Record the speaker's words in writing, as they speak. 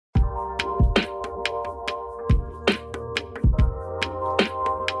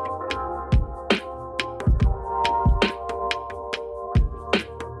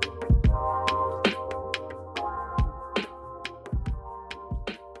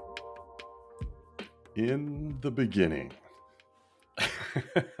In the beginning.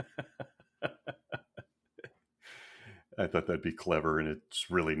 I thought that'd be clever, and it's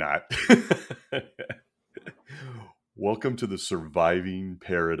really not. Welcome to the Surviving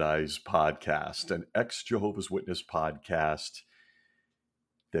Paradise podcast, an ex-Jehovah's Witness podcast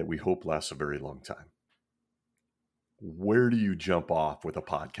that we hope lasts a very long time. Where do you jump off with a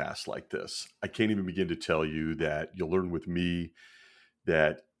podcast like this? I can't even begin to tell you that you'll learn with me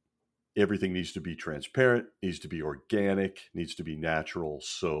that everything needs to be transparent, needs to be organic, needs to be natural.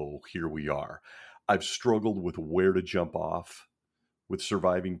 So here we are. I've struggled with where to jump off with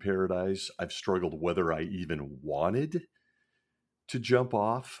Surviving Paradise. I've struggled whether I even wanted to jump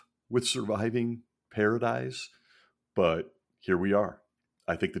off with Surviving Paradise, but here we are.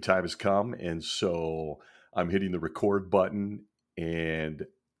 I think the time has come, and so I'm hitting the record button, and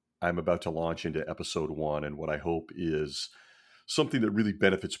I'm about to launch into episode 1, and what I hope is something that really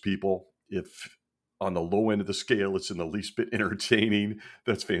benefits people. If on the low end of the scale, it's in the least bit entertaining,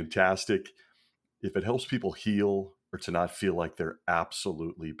 that's fantastic. If it helps people heal or to not feel like they're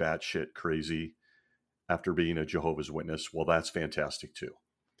absolutely batshit crazy after being a Jehovah's Witness, well, that's fantastic too.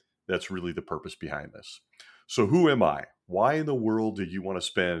 That's really the purpose behind this. So who am I? Why in the world do you want to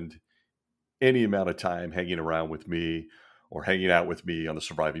spend any amount of time hanging around with me or hanging out with me on the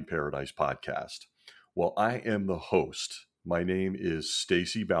Surviving Paradise podcast? Well, I am the host. My name is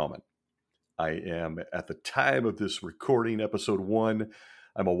Stacy Bauman. I am, at the time of this recording, episode 1,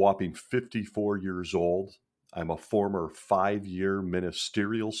 I'm a whopping 54 years old. I'm a former 5-year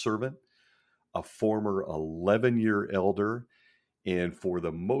ministerial servant, a former 11-year elder, and for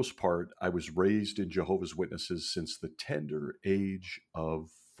the most part, I was raised in Jehovah's Witnesses since the tender age of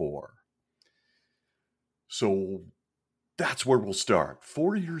 4. So that's where we'll start.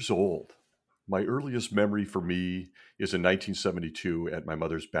 4 years old. My earliest memory for me is in 1972 at my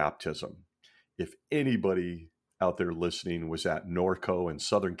mother's baptism. If anybody out there listening was at Norco in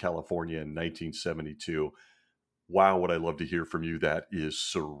Southern California in 1972, wow, would I love to hear from you. That is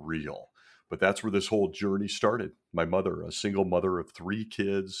surreal. But that's where this whole journey started. My mother, a single mother of 3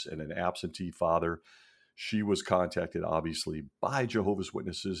 kids and an absentee father, she was contacted, obviously, by Jehovah's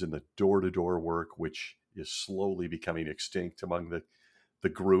Witnesses in the door-to-door work, which is slowly becoming extinct among the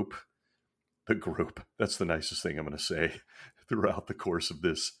group. The group, that's the nicest thing I'm going to say throughout the course of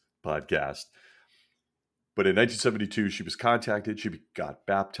this podcast. But in 1972, she was contacted, she got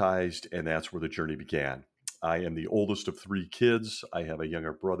baptized, and that's where the journey began. I am the oldest of 3 kids. I have a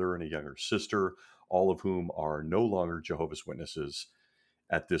younger brother and a younger sister, all of whom are no longer Jehovah's Witnesses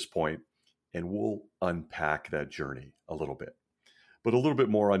at this point, and we'll unpack that journey a little bit. But a little bit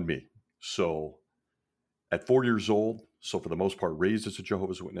more on me. So at 4 years old, so for the most part raised as a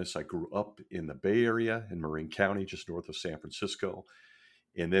Jehovah's Witness, I grew up in the Bay Area in Marin County, just north of San Francisco.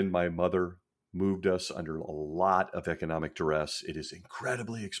 And then my mother moved us under a lot of economic duress. It is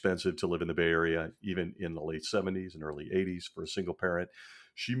incredibly expensive to live in the Bay Area, even in the late 70s and early 80s for a single parent.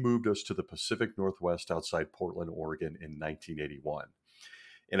 She moved us to the Pacific Northwest outside Portland, Oregon in 1981.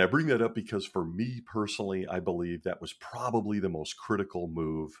 And I bring that up because for me personally, I believe that was probably the most critical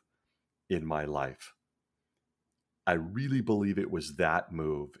move in my life. I really believe it was that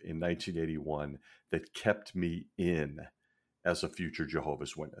move in 1981 that kept me in as a future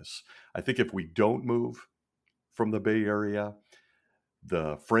Jehovah's Witness. I think if we don't move from the Bay Area,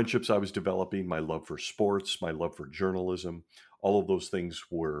 the friendships I was developing, my love for sports, my love for journalism, all of those things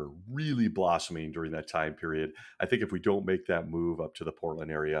were really blossoming during that time period. I think if we don't make that move up to the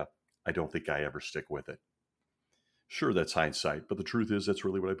Portland area, I don't think I ever stick with it. Sure, that's hindsight, but the truth is that's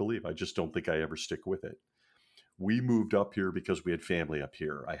really what I believe. I just don't think I ever stick with it. We moved up here because we had family up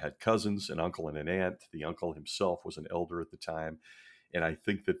here. I had cousins, an uncle and an aunt. The uncle himself was an elder at the time. And I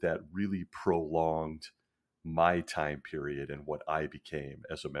think that really prolonged my time period and what I became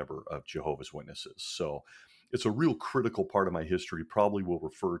as a member of Jehovah's Witnesses. So it's a real critical part of my history. Probably will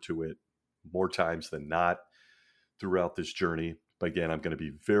refer to it more times than not throughout this journey. But again, I'm going to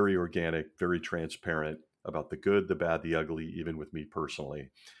be very organic, very transparent about the good, the bad, the ugly, even with me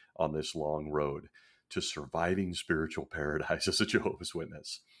personally on this long road to surviving spiritual paradise as a Jehovah's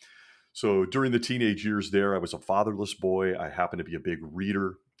Witness. So during the teenage years there, I was a fatherless boy. I happened to be a big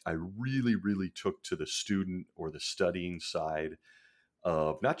reader. I really, really took to the student or the studying side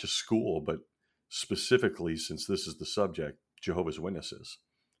of not just school, but specifically, since this is the subject, Jehovah's Witnesses.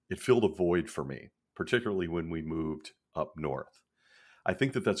 It filled a void for me, particularly when we moved up north. I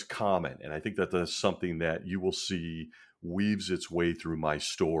think that that's common, and I think that that's something that you will see weaves its way through my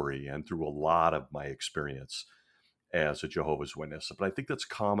story and through a lot of my experience as a Jehovah's Witness. But I think that's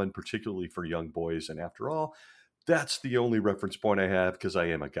common, particularly for young boys. And after all, That's the only reference point I have because I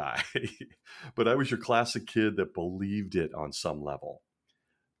am a guy. But I was your classic kid that believed it on some level,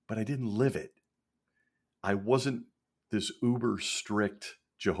 but I didn't live it. I wasn't this uber strict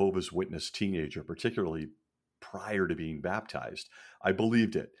Jehovah's Witness teenager, particularly prior to being baptized. I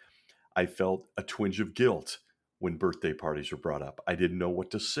believed it. I felt a twinge of guilt when birthday parties were brought up. I didn't know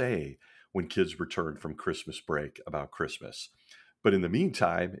what to say when kids returned from Christmas break about Christmas. But in the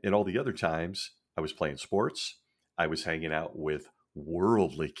meantime, in all the other times, I was playing sports. I was hanging out with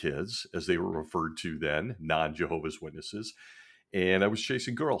worldly kids, as they were referred to then, non Jehovah's Witnesses. And I was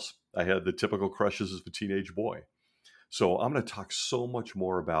chasing girls. I had the typical crushes as a teenage boy. So I'm going to talk so much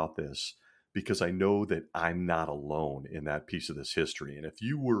more about this because I know that I'm not alone in that piece of this history. And if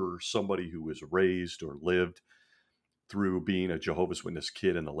you were somebody who was raised or lived through being a Jehovah's Witness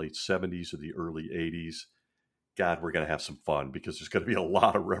kid in the late 70s or the early 80s, God, we're going to have some fun because there's going to be a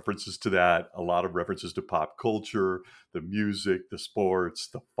lot of references to that, a lot of references to pop culture, the music, the sports,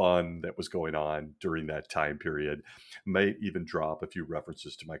 the fun that was going on during that time period. Might even drop a few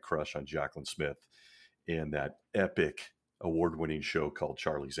references to my crush on Jacqueline Smith and that epic award-winning show called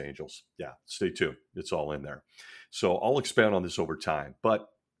Charlie's Angels. Yeah, stay tuned. It's all in there. So I'll expand on this over time. But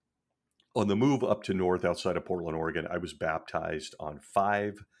on the move up to north outside of Portland, Oregon, I was baptized on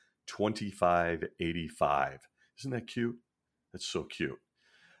 5/25/85. Isn't that cute? That's so cute.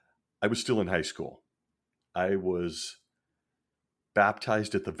 I was still in high school. I was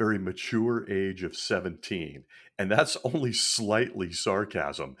baptized at the very mature age of 17. And that's only slightly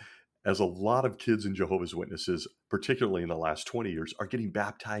sarcasm, as a lot of kids in Jehovah's Witnesses, particularly in the last 20 years, are getting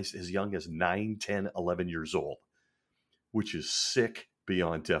baptized as young as 9, 10, 11 years old, which is sick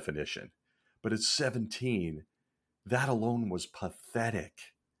beyond definition. But at 17, that alone was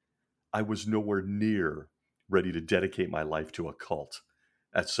pathetic. I was nowhere near ready to dedicate my life to a cult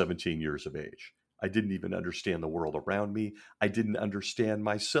at 17 years of age. I didn't even understand the world around me. I didn't understand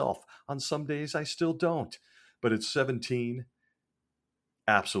myself. On some days, I still don't. But at 17,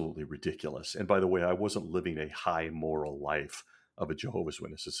 absolutely ridiculous. And by the way, I wasn't living a high moral life of a Jehovah's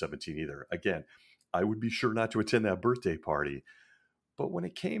Witness at 17 either. Again, I would be sure not to attend that birthday party. But when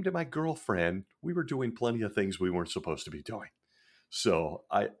it came to my girlfriend, we were doing plenty of things we weren't supposed to be doing. So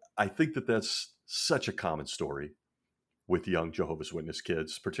I think that that's such a common story with young Jehovah's Witness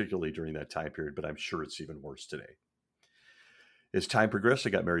kids, particularly during that time period, but I'm sure it's even worse today. As time progressed, I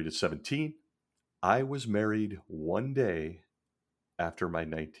got married at 17. I was married one day after my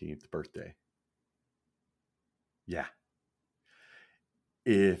 19th birthday. Yeah.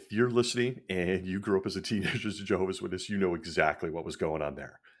 If you're listening and you grew up as a teenager as a Jehovah's Witness, you know exactly what was going on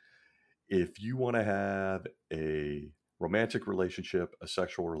there. If you want to have a romantic relationship, a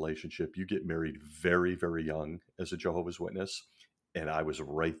sexual relationship, you get married very, very young as a Jehovah's Witness. And I was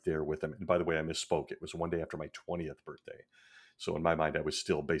right there with them. And by the way, I misspoke. It was one day after my 20th birthday. So in my mind, I was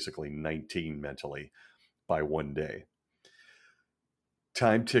still basically 19 mentally by one day.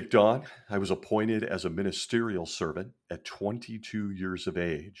 Time ticked on. I was appointed as a ministerial servant at 22 years of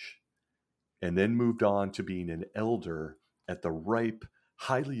age, and then moved on to being an elder at the ripe,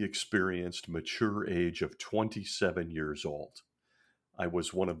 highly experienced, mature age of 27 years old. I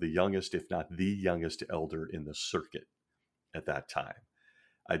was one of the youngest, if not the youngest elder in the circuit at that time.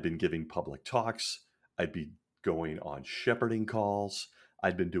 I'd been giving public talks. I'd be going on shepherding calls.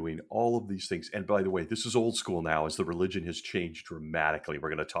 I'd been doing all of these things. And by the way, this is old school now as the religion has changed dramatically. We're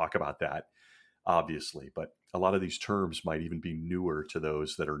going to talk about that, obviously. But a lot of these terms might even be newer to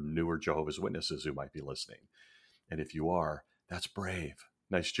those that are newer Jehovah's Witnesses who might be listening. And if you are, that's brave.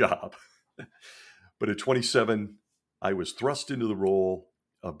 Nice job. But at 27, I was thrust into the role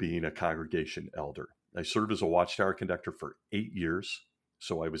of being a congregation elder. I served as a watchtower conductor for 8 years.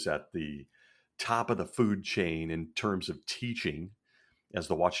 So I was at the top of the food chain in terms of teaching, as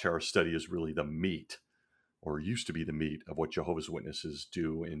the Watchtower study is really the meat, or used to be the meat, of what Jehovah's Witnesses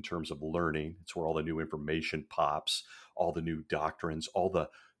do in terms of learning. It's where all the new information pops, all the new doctrines, all the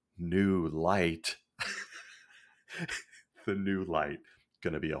new light. The new light,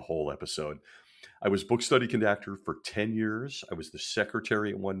 going to be a whole episode. I was book study conductor for 10 years. I was the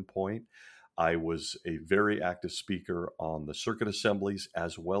secretary at one point. I was a very active speaker on the circuit assemblies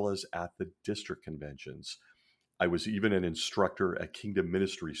as well as at the district conventions. I was even an instructor at Kingdom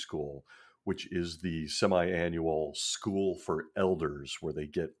Ministry School, which is the semi-annual school for elders where they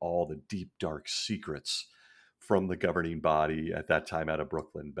get all the deep, dark secrets from the governing body, at that time out of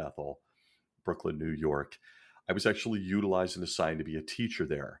Brooklyn, New York. I was actually utilized and assigned to be a teacher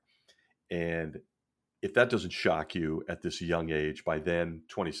there. And if that doesn't shock you at this young age, by then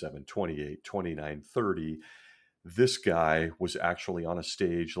 27, 28, 29, 30, this guy was actually on a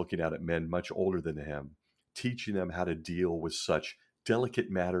stage looking out at men much older than him, teaching them how to deal with such delicate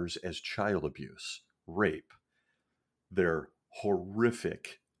matters as child abuse, rape, their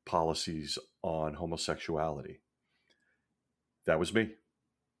horrific policies on homosexuality. That was me.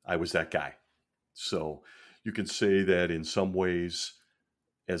 I was that guy. So you can say that in some ways,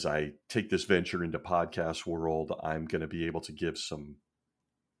 as I take this venture into podcast world, I'm going to be able to give some,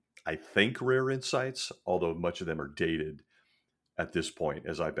 I think, rare insights, although much of them are dated at this point,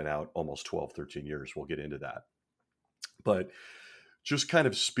 as I've been out almost 12, 13 years. We'll get into that. But just kind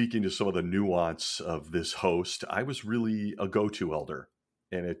of speaking to some of the nuance of this host, I was really a go-to elder.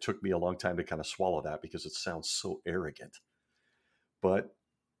 And it took me a long time to kind of swallow that because it sounds so arrogant. But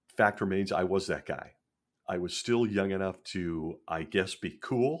fact remains, I was that guy. I was still young enough to, I guess, be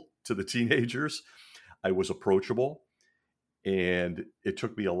cool to the teenagers. I was approachable. And it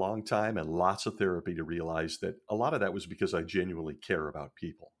took me a long time and lots of therapy to realize that a lot of that was because I genuinely care about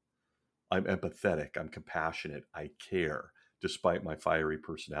people. I'm empathetic. I'm compassionate. I care, despite my fiery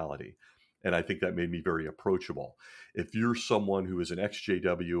personality. And I think that made me very approachable. If you're someone who is an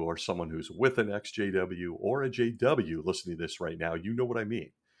ex-JW or someone who's with an ex-JW or a JW listening to this right now, you know what I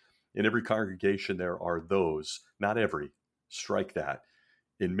mean. In every congregation, there are those, not every, strike that.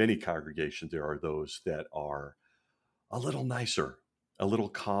 In many congregations, there are those that are a little nicer, a little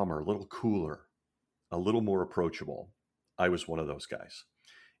calmer, a little cooler, a little more approachable. I was one of those guys.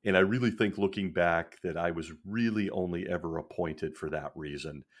 And I really think looking back that I was really only ever appointed for that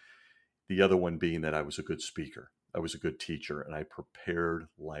reason. The other one being that I was a good speaker. I was a good teacher, and I prepared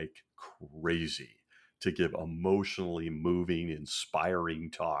like crazy to give emotionally moving, inspiring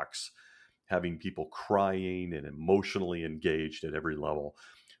talks, having people crying and emotionally engaged at every level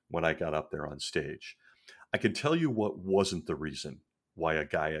when I got up there on stage. I can tell you what wasn't the reason why a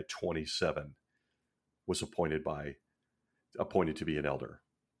guy at 27 was appointed to be an elder.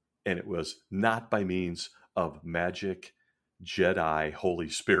 And it was not by means of magic, Jedi, Holy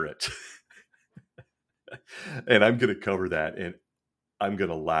Spirit. And I'm going to cover that, and I'm going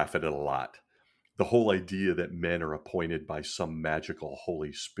to laugh at it a lot. The whole idea that men are appointed by some magical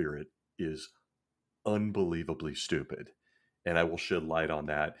Holy Spirit is unbelievably stupid. And I will shed light on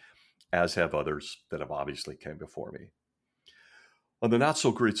that, as have others that have obviously come before me. On the not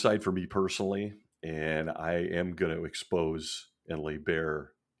so great side for me personally, and I am going to expose and lay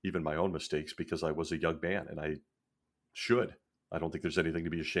bare even my own mistakes because I was a young man, and I should. I don't think there's anything to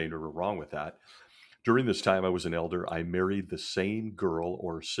be ashamed of or wrong with that. During this time I was an elder, I married the same girl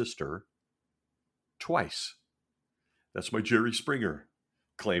or sister twice. That's my Jerry Springer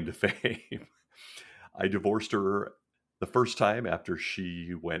claim to fame. I divorced her the first time after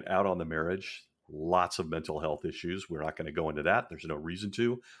she went out on the marriage. Lots of mental health issues. We're not going to go into that. There's no reason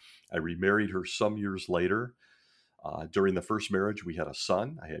to. I remarried her some years later. During the first marriage, we had a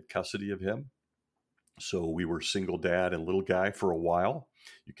son. I had custody of him. So we were single dad and little guy for a while.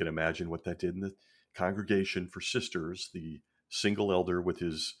 You can imagine what that did in the congregation for sisters, the single elder with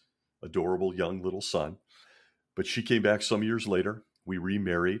his adorable young little son. But she came back some years later. We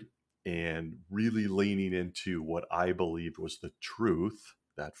remarried, and really leaning into what I believed was the truth,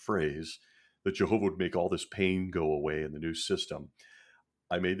 that phrase, that Jehovah would make all this pain go away in the new system.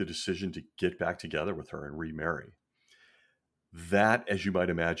 I made the decision to get back together with her and remarry. That, as you might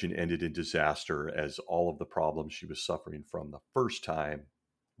imagine, ended in disaster as all of the problems she was suffering from the first time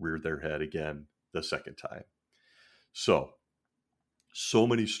reared their head again the second time. So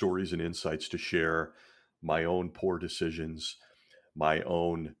many stories and insights to share, my own poor decisions, my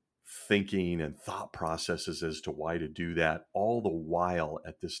own thinking and thought processes as to why to do that. All the while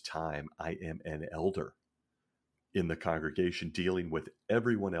at this time, I am an elder in the congregation dealing with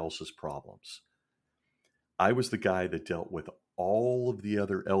everyone else's problems. I was the guy that dealt with all of the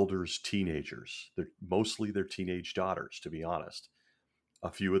other elders' teenagers, mostly their teenage daughters, to be honest.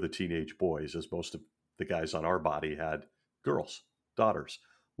 A few of the teenage boys, as most of the guys on our body had girls, daughters.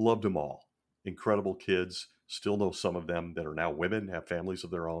 Loved them all. Incredible kids. Still know some of them that are now women, have families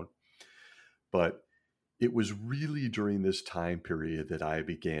of their own. But it was really during this time period that I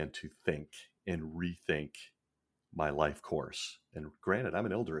began to think and rethink my life course. And granted, I'm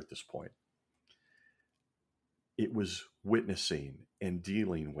an elder at this point. It was witnessing and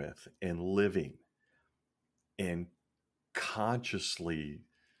dealing with and living and consciously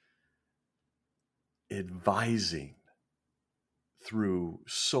advising through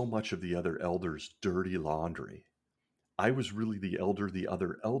so much of the other elders' dirty laundry. I was really the elder the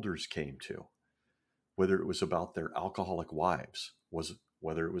other elders came to, whether it was about their alcoholic wives,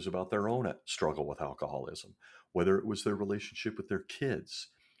 whether it was about their own struggle with alcoholism, whether it was their relationship with their kids,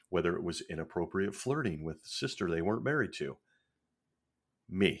 whether it was inappropriate flirting with the sister they weren't married to.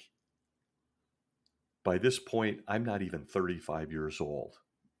 Me. By this point, I'm not even 35 years old.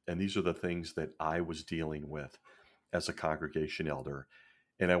 And these are the things that I was dealing with as a congregation elder.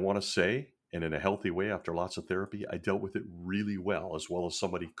 And I want to say, and in a healthy way, after lots of therapy, I dealt with it really well as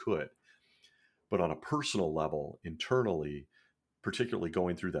somebody could. But on a personal level, internally, particularly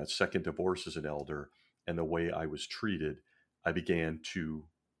going through that second divorce as an elder and the way I was treated, I began to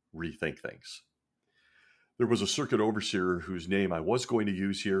rethink things. There was a circuit overseer whose name I was going to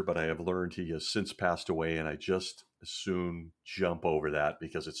use here, but I have learned he has since passed away, and I just as soon jump over that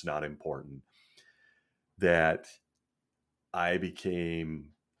because it's not important, that I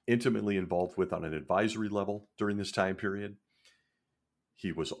became intimately involved with on an advisory level during this time period.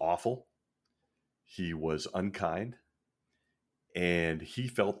 He was awful. He was unkind. And he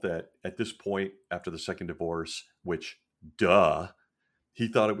felt that at this point, after the second divorce, which, he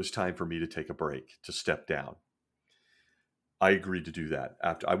thought it was time for me to take a break, to step down. I agreed to do that.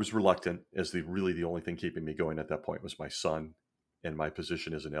 After I was reluctant, as the only thing keeping me going at that point was my son and my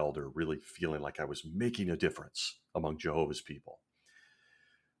position as an elder, really feeling like I was making a difference among Jehovah's people.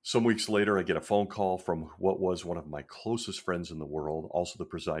 Some weeks later, I get a phone call from what was one of my closest friends in the world, also the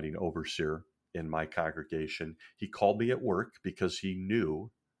presiding overseer in my congregation. He called me at work because he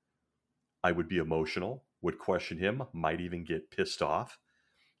knew I would be emotional, would question him, might even get pissed off.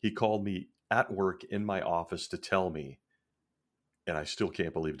 He called me at work in my office to tell me, and I still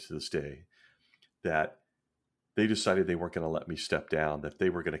can't believe it to this day, that they decided they weren't going to let me step down, that they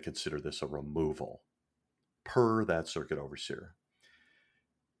were going to consider this a removal, per that circuit overseer.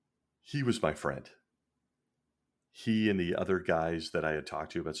 He was my friend. He and the other guys that I had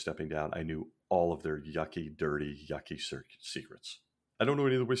talked to about stepping down, I knew all of their yucky, dirty, yucky secrets. I don't know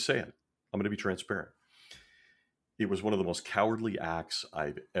any other way to say it. I'm going to be transparent. It was one of the most cowardly acts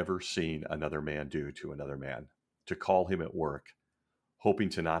I've ever seen another man do to another man, to call him at work, hoping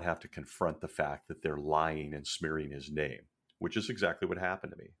to not have to confront the fact that they're lying and smearing his name, which is exactly what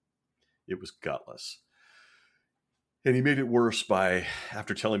happened to me. It was gutless. And he made it worse by,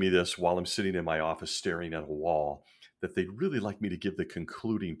 after telling me this while I'm sitting in my office staring at a wall, that they'd really like me to give the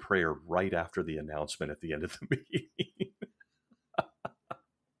concluding prayer right after the announcement at the end of the meeting.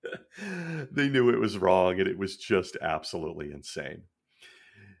 They knew it was wrong, and it was just absolutely insane.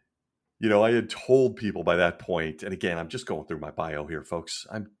 You know, I had told people by that point, and again, I'm just going through my bio here, folks.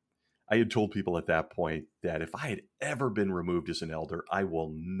 I had told people at that point that if I had ever been removed as an elder, I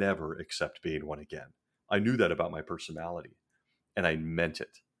will never accept being one again. I knew that about my personality, and I meant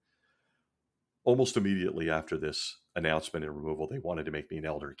it. Almost immediately after this announcement and removal, they wanted to make me an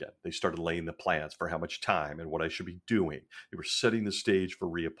elder again. They started laying the plans for how much time and what I should be doing. They were setting the stage for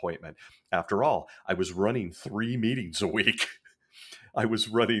reappointment. After all, I was running 3 meetings a week. I was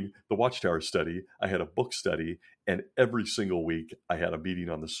running the Watchtower study. I had a book study, and every single week I had a meeting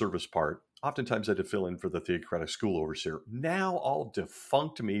on the service part. Oftentimes I had to fill in for the theocratic school overseer. Now all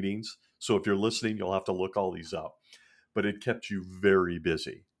defunct meetings. So if you're listening, you'll have to look all these up. But it kept you very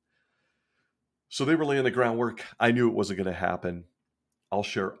busy. So they were laying the groundwork. I knew it wasn't going to happen. I'll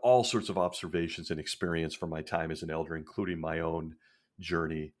share all sorts of observations and experience from my time as an elder, including my own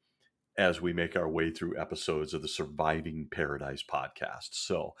journey, as we make our way through episodes of the Surviving Paradise podcast.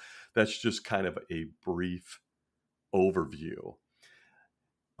 So that's just kind of a brief overview.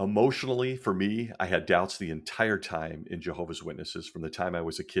 Emotionally, for me, I had doubts the entire time in Jehovah's Witnesses, from the time I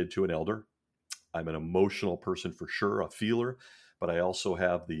was a kid to an elder. I'm an emotional person for sure, a feeler, but I also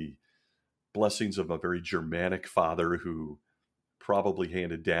have the blessings of a very Germanic father who probably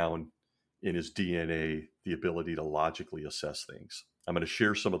handed down in his DNA the ability to logically assess things. I'm going to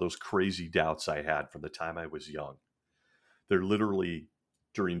share some of those crazy doubts I had from the time I was young. They're literally,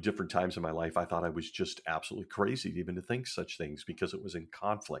 during different times in my life, I thought I was just absolutely crazy even to think such things, because it was in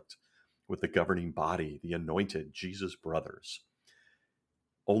conflict with the governing body, the anointed, Jesus brothers.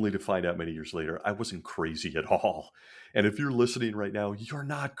 Only to find out many years later, I wasn't crazy at all. And if you're listening right now, you're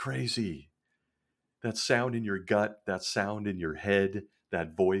not crazy. That sound in your gut, that sound in your head,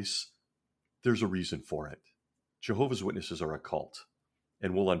 that voice, there's a reason for it. Jehovah's Witnesses are a cult,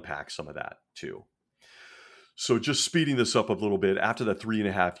 and we'll unpack some of that too. So just speeding this up a little bit, after that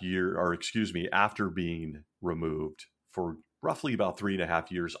 3.5 year, after being removed for roughly about 3.5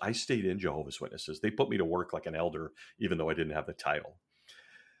 years, I stayed in Jehovah's Witnesses. They put me to work like an elder, even though I didn't have the title.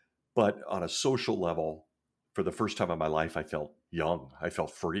 But on a social level, for the first time in my life, I felt young. I felt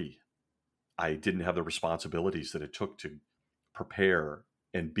free. I didn't have the responsibilities that it took to prepare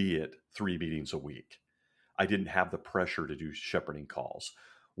and be at 3 meetings a week. I didn't have the pressure to do shepherding calls,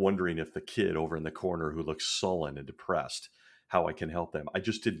 wondering if the kid over in the corner who looks sullen and depressed, how I can help them. I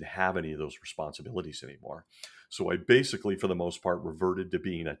just didn't have any of those responsibilities anymore. So I basically, for the most part, reverted to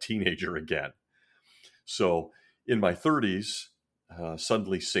being a teenager again. So in my 30s,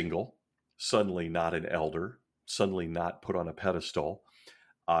 suddenly single, suddenly not an elder, suddenly not put on a pedestal.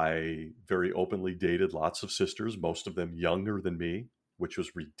 I very openly dated lots of sisters, most of them younger than me, which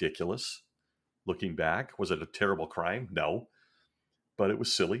was ridiculous. Looking back, was it a terrible crime? No, but it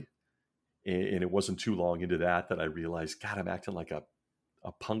was silly. And it wasn't too long into that I realized, God, I'm acting like a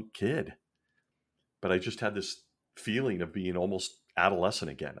punk kid. But I just had this feeling of being almost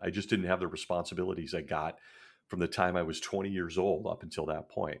adolescent again. I just didn't have the responsibilities I got from the time I was 20 years old up until that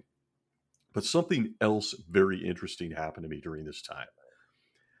point. But something else very interesting happened to me during this time.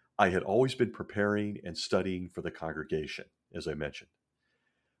 I had always been preparing and studying for the congregation, as I mentioned.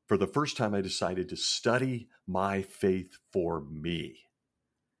 For the first time, I decided to study my faith for me.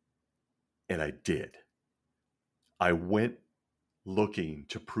 And I did. I went looking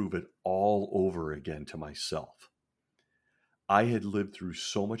to prove it all over again to myself. I had lived through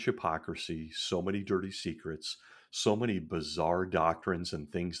so much hypocrisy, so many dirty secrets, so many bizarre doctrines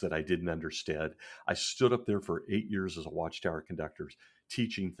and things that I didn't understand. I stood up there for 8 years as a Watchtower conductor,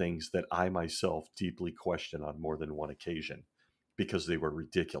 teaching things that I myself deeply questioned on more than one occasion because they were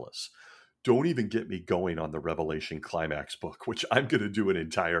ridiculous. Don't even get me going on the Revelation Climax book, which I'm going to do an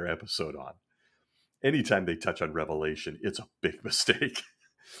entire episode on. Anytime they touch on Revelation, it's a big mistake.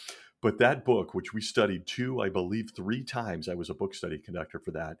 But that book, which we studied I believe 3 times, I was a book study conductor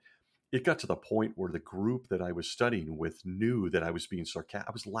for that. It got to the point where the group that I was studying with knew that I was being sarcastic.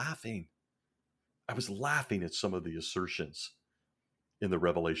 I was laughing. I was laughing at some of the assertions in the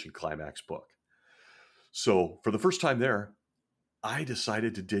Revelation Climax book. So for the first time there, I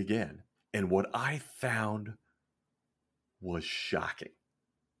decided to dig in. And what I found was shocking.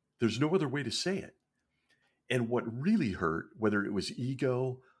 There's no other way to say it. And what really hurt, whether it was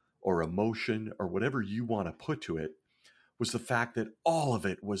ego or emotion or whatever you want to put to it, was the fact that all of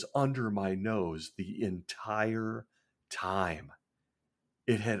it was under my nose the entire time.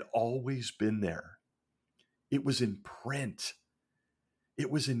 It had always been there. It was in print. It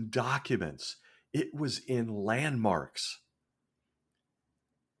was in documents. It was in landmarks.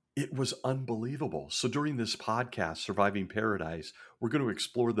 It was unbelievable. So during this podcast, Surviving Paradise, we're going to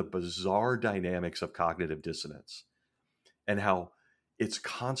explore the bizarre dynamics of cognitive dissonance and how it's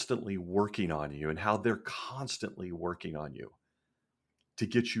constantly working on you and how they're constantly working on you to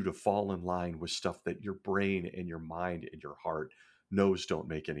get you to fall in line with stuff that your brain and your mind and your heart knows don't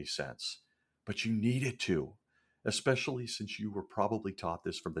make any sense. But you need it to, especially since you were probably taught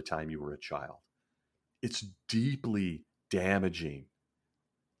this from the time you were a child. It's deeply damaging,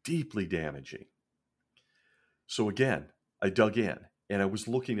 deeply damaging. So again, I dug in and I was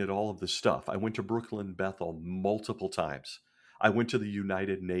looking at all of this stuff. I went to Brooklyn Bethel multiple times. I went to the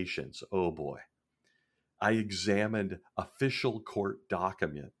United Nations. Oh boy. I examined official court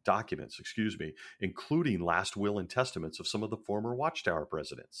documents, including last will and testaments of some of the former Watchtower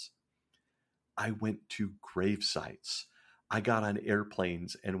presidents. I went to grave sites. I got on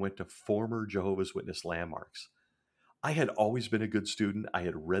airplanes and went to former Jehovah's Witness landmarks. I had always been a good student. I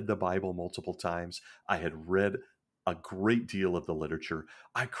had read the Bible multiple times. I had read a great deal of the literature.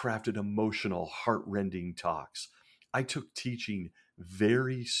 I crafted emotional, heart-rending talks. I took teaching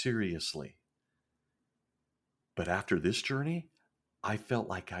very seriously. But after this journey, I felt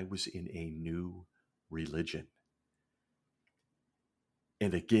like I was in a new religion.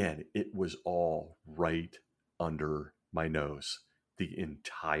 And again, it was all right under my nose the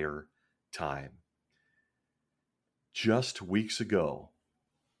entire time. Just weeks ago,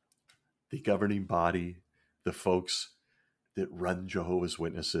 the governing body, the folks that run Jehovah's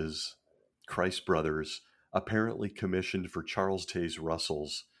Witnesses, Christ Brothers, apparently commissioned for Charles Taze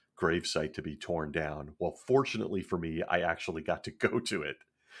Russell's gravesite to be torn down. Well, fortunately for me, I actually got to go to it.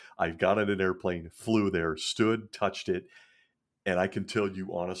 I got on an airplane, flew there, stood, touched it, and I can tell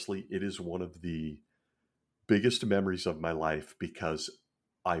you honestly, it is one of the biggest memories of my life because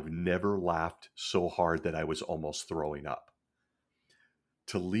I've never laughed so hard that I was almost throwing up.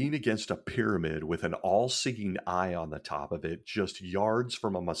 To lean against a pyramid with an all-seeing eye on the top of it, just yards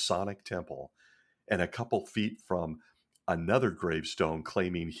from a Masonic temple, and a couple feet from another gravestone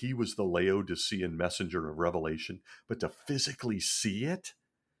claiming he was the Laodicean messenger of Revelation, but to physically see it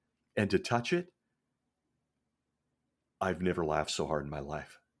and to touch it, I've never laughed so hard in my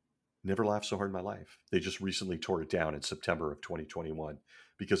life. Never laughed so hard in my life. They just recently tore it down in September of 2021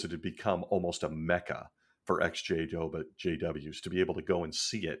 because it had become almost a mecca for ex-JWs to be able to go and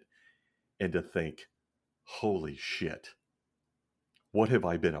see it and to think, holy shit, what have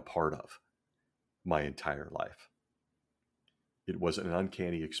I been a part of my entire life? It was an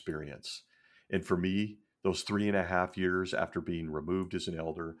uncanny experience. And for me, those 3.5 years after being removed as an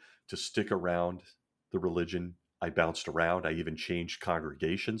elder, to stick around the religion. I bounced around. I even changed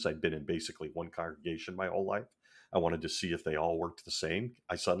congregations. I'd been in basically one congregation my whole life. I wanted to see if they all worked the same.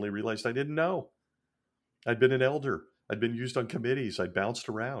 I suddenly realized I didn't know. I'd been an elder. I'd been used on committees. I'd bounced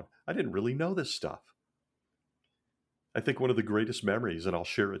around. I didn't really know this stuff. I think one of the greatest memories, and I'll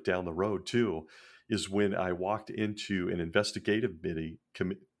share it down the road too, is when I walked into an investigative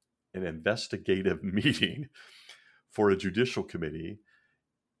meeting for a judicial committee,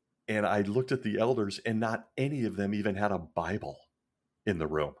 and I looked at the elders, and not any of them even had a Bible in the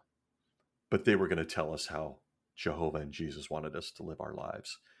room, but they were going to tell us how Jehovah and Jesus wanted us to live our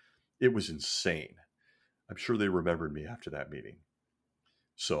lives. It was insane. I'm sure they remembered me after that meeting.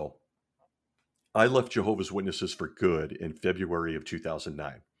 So I left Jehovah's Witnesses for good in February of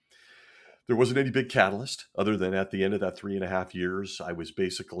 2009. There wasn't any big catalyst other than at the end of that 3.5 years, I was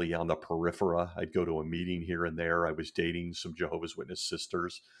basically on the periphery. I'd go to a meeting here and there. I was dating some Jehovah's Witness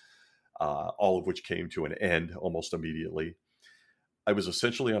sisters, all of which came to an end almost immediately. I was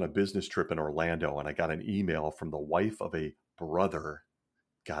essentially on a business trip in Orlando, and I got an email from the wife of a brother.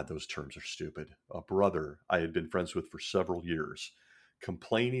 God, those terms are stupid. A brother I had been friends with for several years,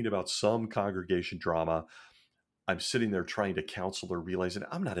 complaining about some congregation drama. I'm sitting there trying to counsel her, realizing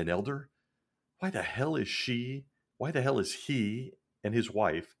I'm not an elder. Why the hell is he and his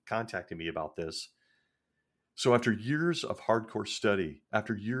wife contacting me about this? So after years of hardcore study,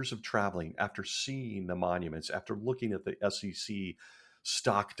 after years of traveling, after seeing the monuments, after looking at the SEC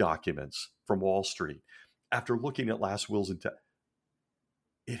stock documents from Wall Street, after looking at last wills and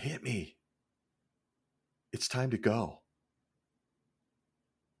it hit me. It's time to go.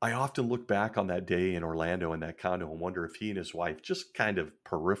 I often look back on that day in Orlando in that condo and wonder if he and his wife, just kind of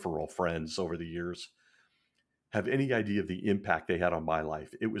peripheral friends over the years, have any idea of the impact they had on my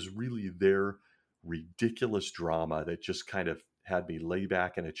life. It was really their ridiculous drama that just kind of had me lay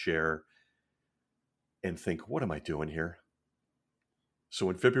back in a chair and think, what am I doing here? So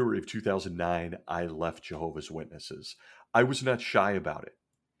in February of 2009, I left Jehovah's Witnesses. I was not shy about it.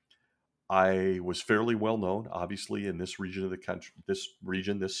 I was fairly well known, obviously, in this region of the country,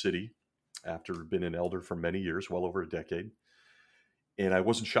 this city, after being an elder for many years, well over a decade. And I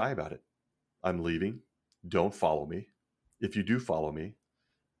wasn't shy about it. I'm leaving. Don't follow me. If you do follow me,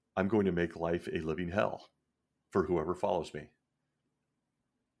 I'm going to make life a living hell for whoever follows me.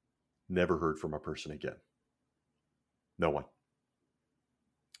 Never heard from a person again. No one.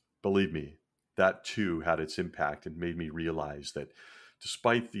 Believe me, that too had its impact and made me realize that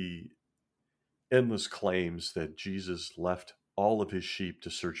despite the endless claims that Jesus left all of his sheep to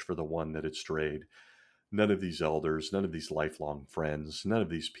search for the one that had strayed, none of these elders, none of these lifelong friends, none of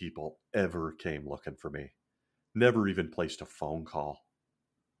these people ever came looking for me. Never even placed a phone call.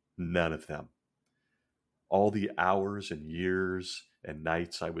 None of them. All the hours and years and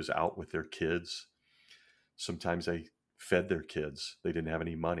nights I was out with their kids, sometimes I fed their kids. They didn't have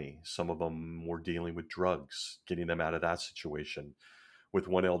any money. Some of them were dealing with drugs, getting them out of that situation. With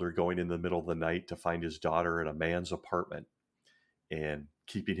one elder going in the middle of the night to find his daughter in a man's apartment and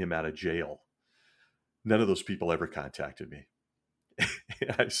keeping him out of jail. None of those people ever contacted me.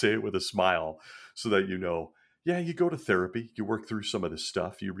 I say it with a smile so that you know, yeah, you go to therapy, you work through some of this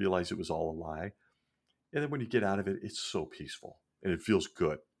stuff, you realize it was all a lie. And then when you get out of it, it's so peaceful and it feels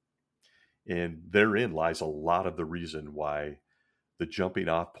good. And therein lies a lot of the reason why the jumping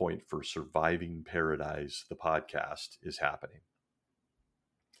off point for Surviving Paradise, the podcast, is happening.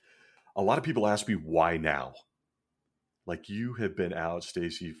 A lot of people ask me, why now? Like, you have been out,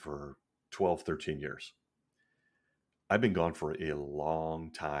 Stacy, for 12, 13 years. I've been gone for a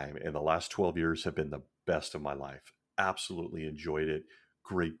long time, and the last 12 years have been the best of my life. Absolutely enjoyed it.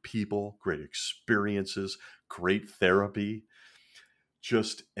 Great people, great experiences, great therapy.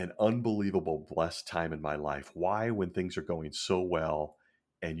 Just an unbelievable, blessed time in my life. Why, when things are going so well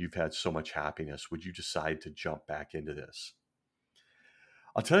and you've had so much happiness, would you decide to jump back into this?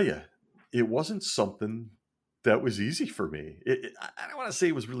 I'll tell you, it wasn't something that was easy for me. I don't want to say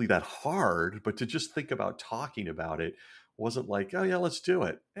it was really that hard, but to just think about talking about it wasn't like, oh yeah, let's do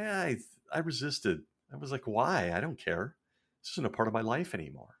it. Yeah, I resisted. I was like, why? I don't care. This isn't a part of my life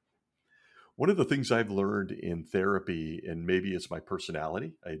anymore. One of the things I've learned in therapy, and maybe it's my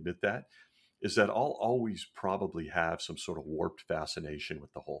personality, I admit that, is that I'll always probably have some sort of warped fascination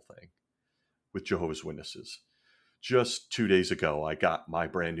with the whole thing, with Jehovah's Witnesses. Just 2 days ago, I got my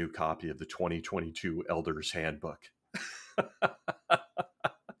brand new copy of the 2022 Elders Handbook.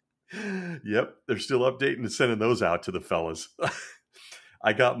 Yep, they're still updating and sending those out to the fellas.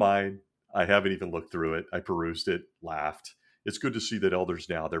 I got mine. I haven't even looked through it. I perused it, laughed. It's good to see that elders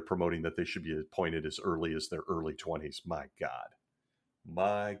now, they're promoting that they should be appointed as early as their early 20s. My God.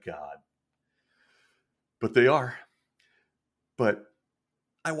 My God. but they are. But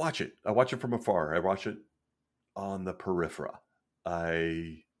I watch it. I watch it from afar. I watch it on the periphery.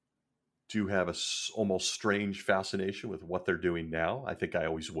 I do have a almost strange fascination with what they're doing now. I think I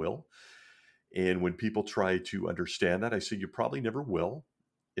always will. And when people try to understand that, I say, you probably never will.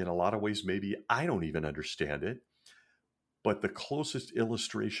 In a lot of ways, maybe I don't even understand it. But the closest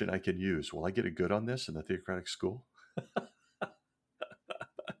illustration I can use, will I get a good on this in the theocratic school?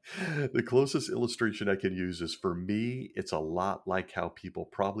 The closest illustration I can use is, for me, it's a lot like how people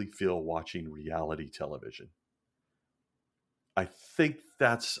probably feel watching reality television. I think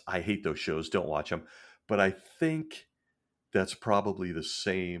I hate those shows, don't watch them, but I think that's probably the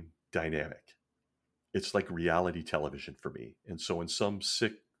same dynamic. It's like reality television for me. And so in some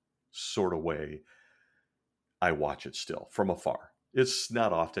sick sort of way, I watch it still from afar. It's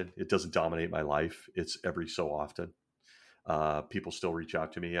not often. It doesn't dominate my life. It's every so often. People still reach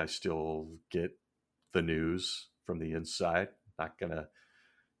out to me. I still get the news from the inside. Not going to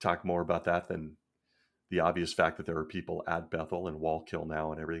talk more about that than the obvious fact that there are people at Bethel and Wallkill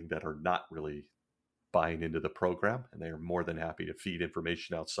now and everything that are not really buying into the program, and they are more than happy to feed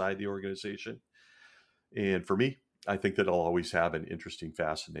information outside the organization. And for me, I think that I'll always have an interesting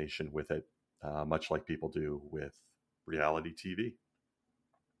fascination with it, much like people do with reality TV.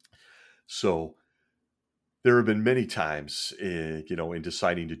 So there have been many times, in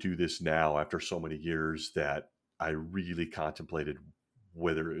deciding to do this now after so many years, that I really contemplated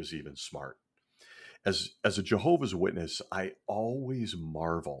whether it was even smart. As a Jehovah's Witness, I always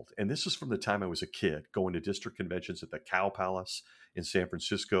marveled, and this is from the time I was a kid, going to district conventions at the Cow Palace in San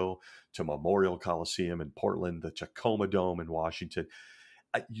Francisco, to Memorial Coliseum in Portland, the Tacoma Dome in Washington.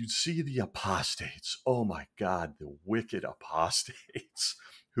 You'd see the apostates. Oh my God, the wicked apostates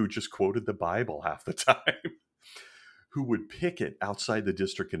who just quoted the Bible half the time, who would picket outside the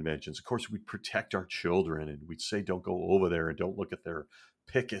district conventions. Of course, we'd protect our children and we'd say, don't go over there and don't look at their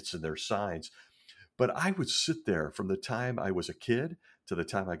pickets and their signs. But I would sit there from the time I was a kid to the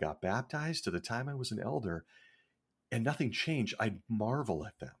time I got baptized to the time I was an elder, and nothing changed. I'd marvel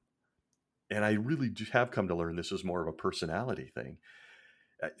at them. And I really have come to learn this is more of a personality thing.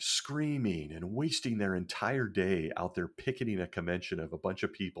 Screaming and wasting their entire day out there picketing a convention of a bunch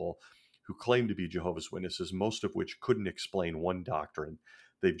of people who claim to be Jehovah's Witnesses, most of which couldn't explain one doctrine.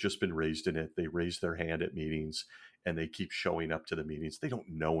 They've just been raised in it. They raise their hand at meetings and they keep showing up to the meetings. They don't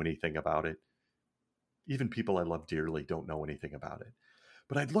know anything about it. Even people I love dearly don't know anything about it.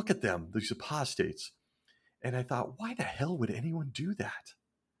 But I'd look at them, these apostates, and I thought, why the hell would anyone do that?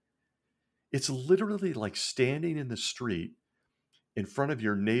 It's literally like standing in the street in front of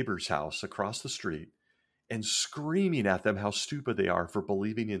your neighbor's house across the street and screaming at them how stupid they are for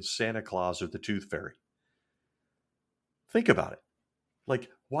believing in Santa Claus or the Tooth Fairy. Think about it. Like,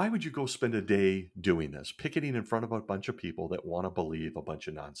 why would you go spend a day doing this, picketing in front of a bunch of people that want to believe a bunch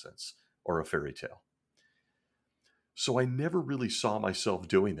of nonsense or a fairy tale? So I never really saw myself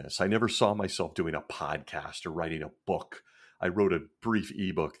doing this. I never saw myself doing a podcast or writing a book. I wrote a brief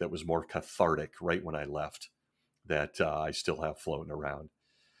ebook that was more cathartic right when I left that I still have floating around.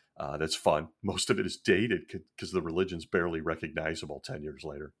 That's fun. Most of it is dated because the religion's barely recognizable 10 years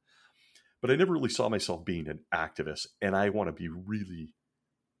later. But I never really saw myself being an activist. And I want to be really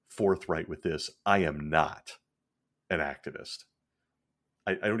forthright with this. I am not an activist.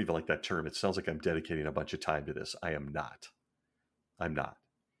 I don't even like that term. It sounds like I'm dedicating a bunch of time to this. I am not. I'm not.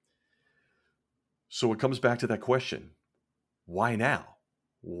 So it comes back to that question. Why now?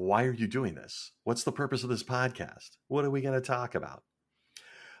 Why are you doing this? What's the purpose of this podcast? What are we going to talk about?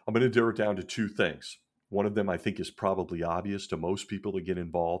 I'm going to narrow it down to two things. One of them I think is probably obvious to most people that get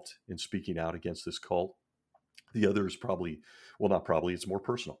involved in speaking out against this cult. The other is it's more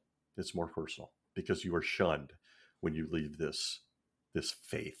personal. It's more personal because you are shunned when you leave this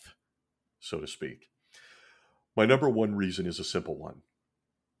faith, so to speak. My number one reason is a simple one.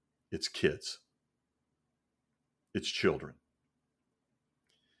 It's kids. It's children.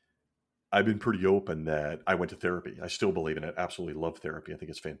 I've been pretty open that I went to therapy. I still believe in it. Absolutely love therapy. I think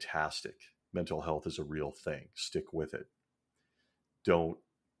it's fantastic. Mental health is a real thing. Stick with it. Don't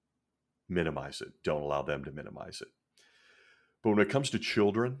minimize it. Don't allow them to minimize it. But when it comes to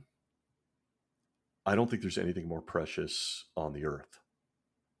children, I don't think there's anything more precious on the earth.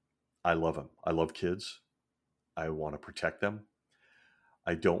 I love them. I love kids. I want to protect them.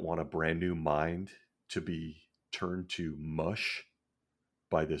 I don't want a brand new mind to be turned to mush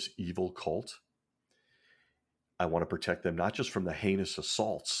by this evil cult. I want to protect them not just from the heinous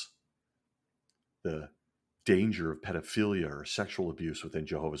assaults, the danger of pedophilia or sexual abuse within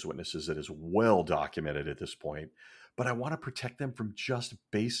Jehovah's Witnesses that is well documented at this point, but I want to protect them from just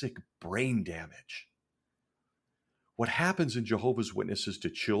basic brain damage. What happens in Jehovah's Witnesses to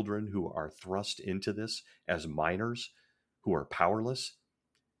children who are thrust into this as minors, who are powerless,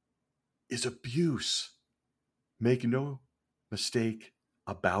 is abuse. Make no mistake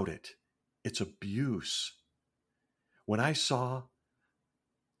about it. It's abuse. When I saw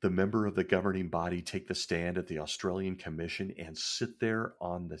the member of the governing body take the stand at the Australian Commission and sit there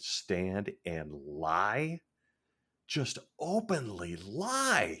on the stand and lie, just openly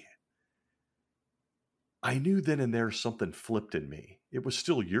lie, I knew then and there something flipped in me. It was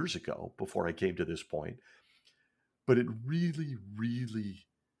still years ago before I came to this point, but it really, really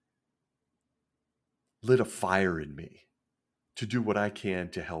lit a fire in me to do what I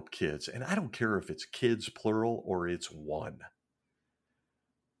can to help kids. And I don't care if it's kids plural or it's one.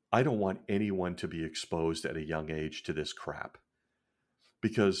 I don't want anyone to be exposed at a young age to this crap,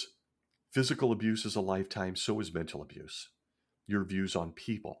 because physical abuse is a lifetime, so is mental abuse. Your views on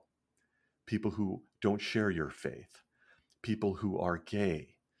people who don't share your faith, people who are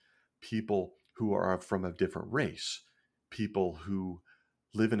gay, people who are from a different race, people who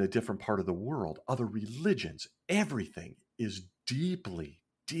live in a different part of the world, other religions, everything is deeply,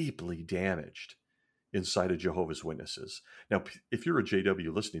 deeply damaged inside of Jehovah's Witnesses. Now, if you're a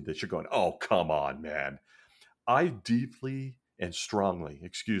JW listening to this, you're going, oh, come on, man. I deeply and strongly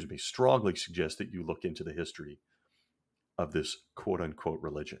suggest that you look into the history of this quote unquote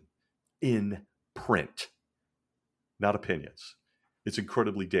religion in print, not opinions. It's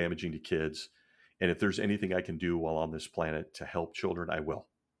incredibly damaging to kids. And if there's anything I can do while on this planet to help children, I will.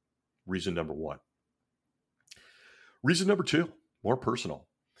 Reason number one. Reason number two, more personal.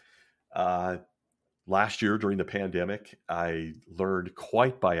 Last year during the pandemic, I learned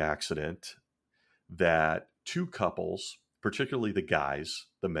quite by accident that two couples, particularly the guys,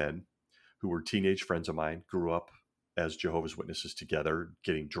 the men, who were teenage friends of mine, grew up as Jehovah's Witnesses together,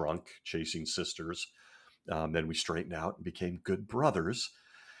 getting drunk, chasing sisters. Then we straightened out and became good brothers.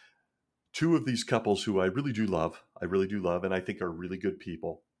 Two of these couples who I really do love, and I think are really good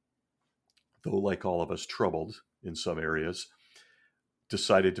people, though like all of us troubled in some areas,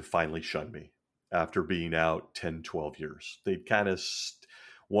 decided to finally shun me after being out 10, 12 years. They'd kind of,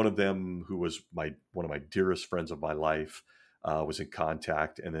 one of them, who was one of my dearest friends of my life, was in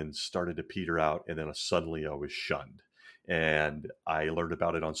contact and then started to peter out. And then suddenly I was shunned. And I learned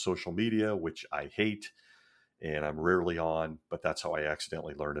about it on social media, which I hate and I'm rarely on, but that's how I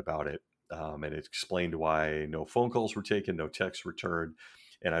accidentally learned about it. And it explained why no phone calls were taken, no texts returned.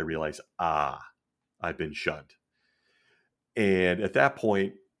 And I realized, I've been shunned. And at that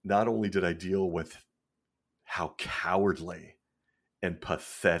point, not only did I deal with how cowardly and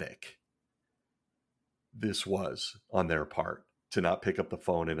pathetic this was on their part to not pick up the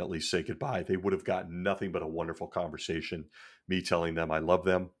phone and at least say goodbye. They would have gotten nothing but a wonderful conversation, me telling them I love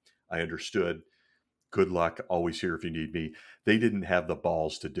them, I understood, good luck, always here if you need me. They didn't have the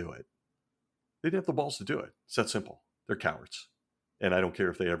balls to do it. They didn't have the balls to do it. It's that simple. They're cowards. And I don't care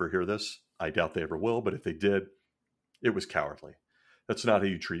if they ever hear this. I doubt they ever will, but if they did, it was cowardly. That's not how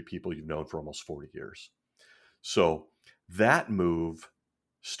you treat people you've known for almost 40 years. So that move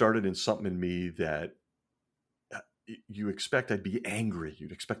started in something in me that you expect I'd be angry.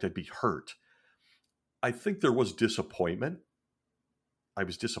 You'd expect I'd be hurt. I think there was disappointment. I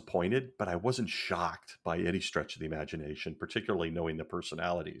was disappointed, but I wasn't shocked by any stretch of the imagination, particularly knowing the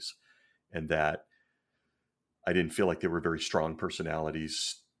personalities, and that I didn't feel like they were very strong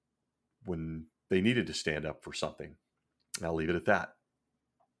personalities when they needed to stand up for something. I'll leave it at that.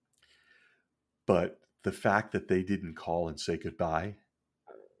 But the fact that they didn't call and say goodbye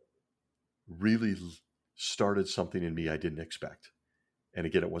really started something in me I didn't expect. And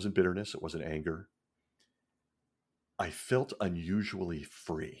again, it wasn't bitterness. It wasn't anger. I felt unusually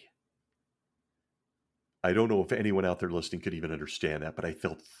free. I don't know if anyone out there listening could even understand that, but I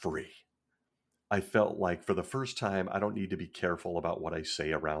felt free. I felt like for the first time, I don't need to be careful about what I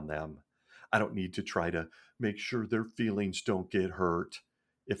say around them. I don't need to try to make sure their feelings don't get hurt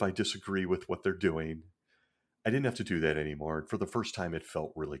if I disagree with what they're doing. I didn't have to do that anymore. And for the first time, it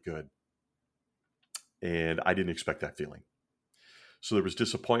felt really good. And I didn't expect that feeling. So there was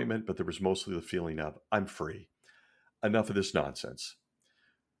disappointment, but there was mostly the feeling of, I'm free. Enough of this nonsense.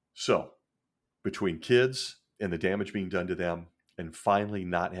 So between kids and the damage being done to them, and finally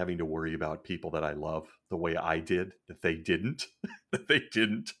not having to worry about people that I love the way I did, that they didn't,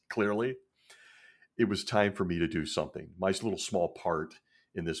 clearly, it was time for me to do something. My little small part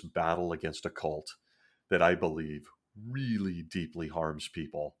in this battle against a cult that I believe really deeply harms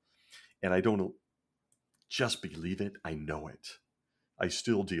people. And I don't just believe it, I know it. I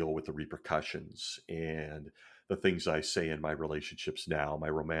still deal with the repercussions and the things I say in my relationships now, my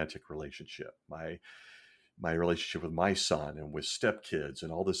romantic relationship, my my relationship with my son and with stepkids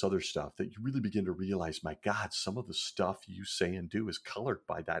and all this other stuff, that you really begin to realize, my God, some of the stuff you say and do is colored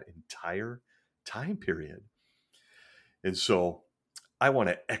by that entire time period. And so I want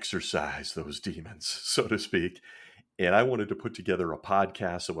to exorcise those demons, so to speak. And I wanted to put together a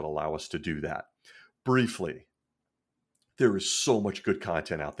podcast that would allow us to do that. Briefly, there is so much good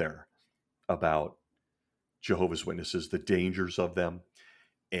content out there about Jehovah's Witnesses, the dangers of them,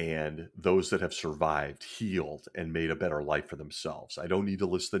 and those that have survived, healed, and made a better life for themselves. I don't need to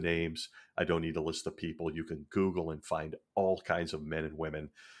list the names. I don't need to list the people. You can Google and find all kinds of men and women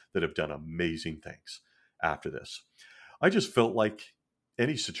that have done amazing things after this. I just felt like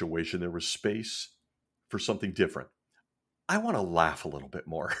any situation, there was space for something different. I want to laugh a little bit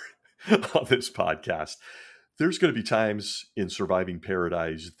more on this podcast. There's going to be times in Surviving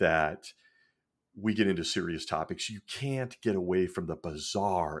Paradise that we get into serious topics. You can't get away from the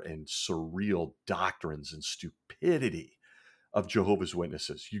bizarre and surreal doctrines and stupidity of Jehovah's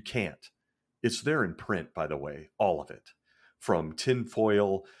Witnesses. You can't. It's there in print, by the way, all of it. From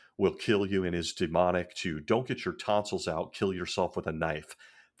tinfoil will kill you and is demonic to don't get your tonsils out, kill yourself with a knife.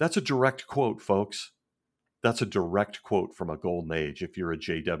 That's a direct quote, folks. That's a direct quote from a golden age. If you're a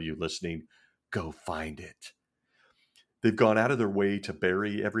JW listening, go find it. They've gone out of their way to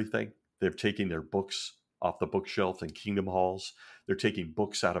bury everything. They're taking their books off the bookshelf in kingdom halls. They're taking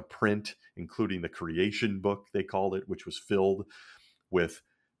books out of print, including the creation book, they called it, which was filled with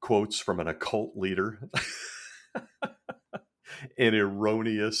quotes from an occult leader and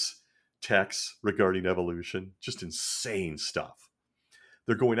erroneous texts regarding evolution. Just insane stuff.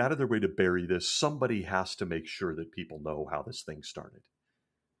 They're going out of their way to bury this. Somebody has to make sure that people know how this thing started.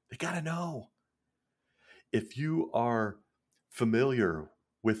 They got to know. If you are familiar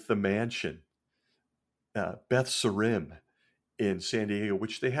with the mansion, Beth Sarim in San Diego,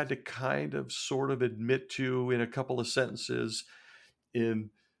 which they had to kind of sort of admit to in a couple of sentences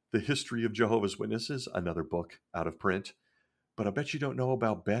in The History of Jehovah's Witnesses, another book out of print. But I bet you don't know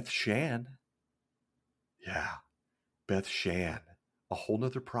about Beth Shan. Yeah, Beth Shan, a whole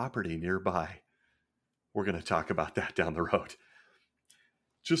nother property nearby. We're going to talk about that down the road.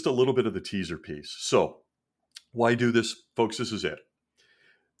 Just a little bit of the teaser piece. So, why do this? Folks, this is it.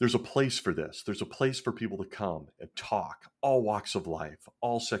 There's a place for this. There's a place for people to come and talk, all walks of life,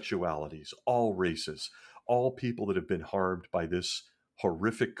 all sexualities, all races, all people that have been harmed by this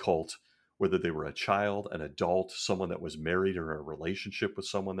horrific cult, whether they were a child, an adult, someone that was married or in a relationship with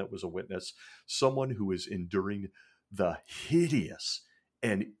someone that was a witness, someone who is enduring the hideous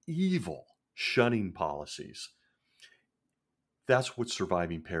and evil shunning policies. That's what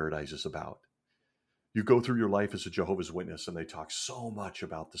Surviving Paradise is about. You go through your life as a Jehovah's Witness and they talk so much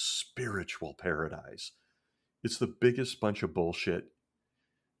about the spiritual paradise. It's the biggest bunch of bullshit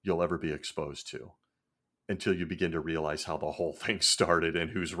you'll ever be exposed to until you begin to realize how the whole thing started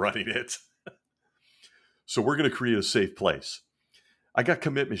and who's running it. So we're going to create a safe place. I got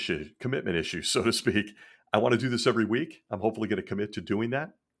commitment issues, so to speak. I want to do this every week. I'm hopefully going to commit to doing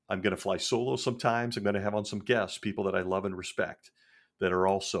that. I'm going to fly solo sometimes. I'm going to have on some guests, people that I love and respect, that are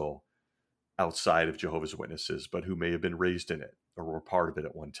also outside of Jehovah's Witnesses, but who may have been raised in it or were part of it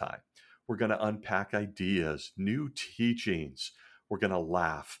at one time. We're going to unpack ideas, new teachings. We're going to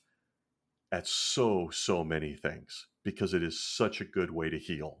laugh at so many things because it is such a good way to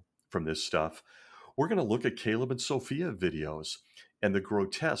heal from this stuff. We're going to look at Caleb and Sophia videos and the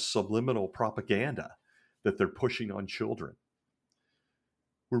grotesque subliminal propaganda that they're pushing on children.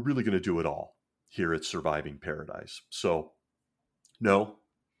 We're really going to do it all here at Surviving Paradise. So, no,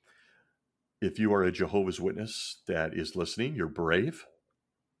 if you are a Jehovah's Witness that is listening, you're brave.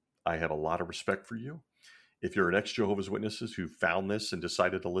 I have a lot of respect for you. If you're an ex-Jehovah's Witnesses who found this and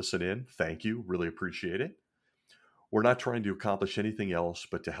decided to listen in, thank you. Really appreciate it. We're not trying to accomplish anything else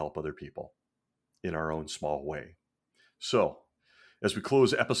but to help other people in our own small way. So, as we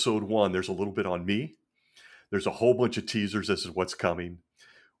close episode 1, there's a little bit on me. There's a whole bunch of teasers. This is what's coming.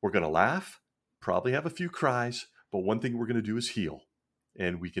 We're going to laugh, probably have a few cries, but one thing we're going to do is heal.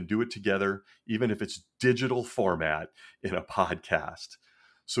 And we can do it together, even if it's digital format in a podcast.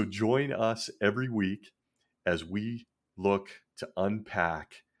 So join us every week as we look to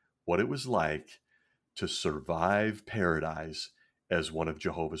unpack what it was like to survive paradise as one of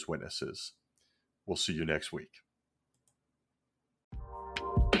Jehovah's Witnesses. We'll see you next week.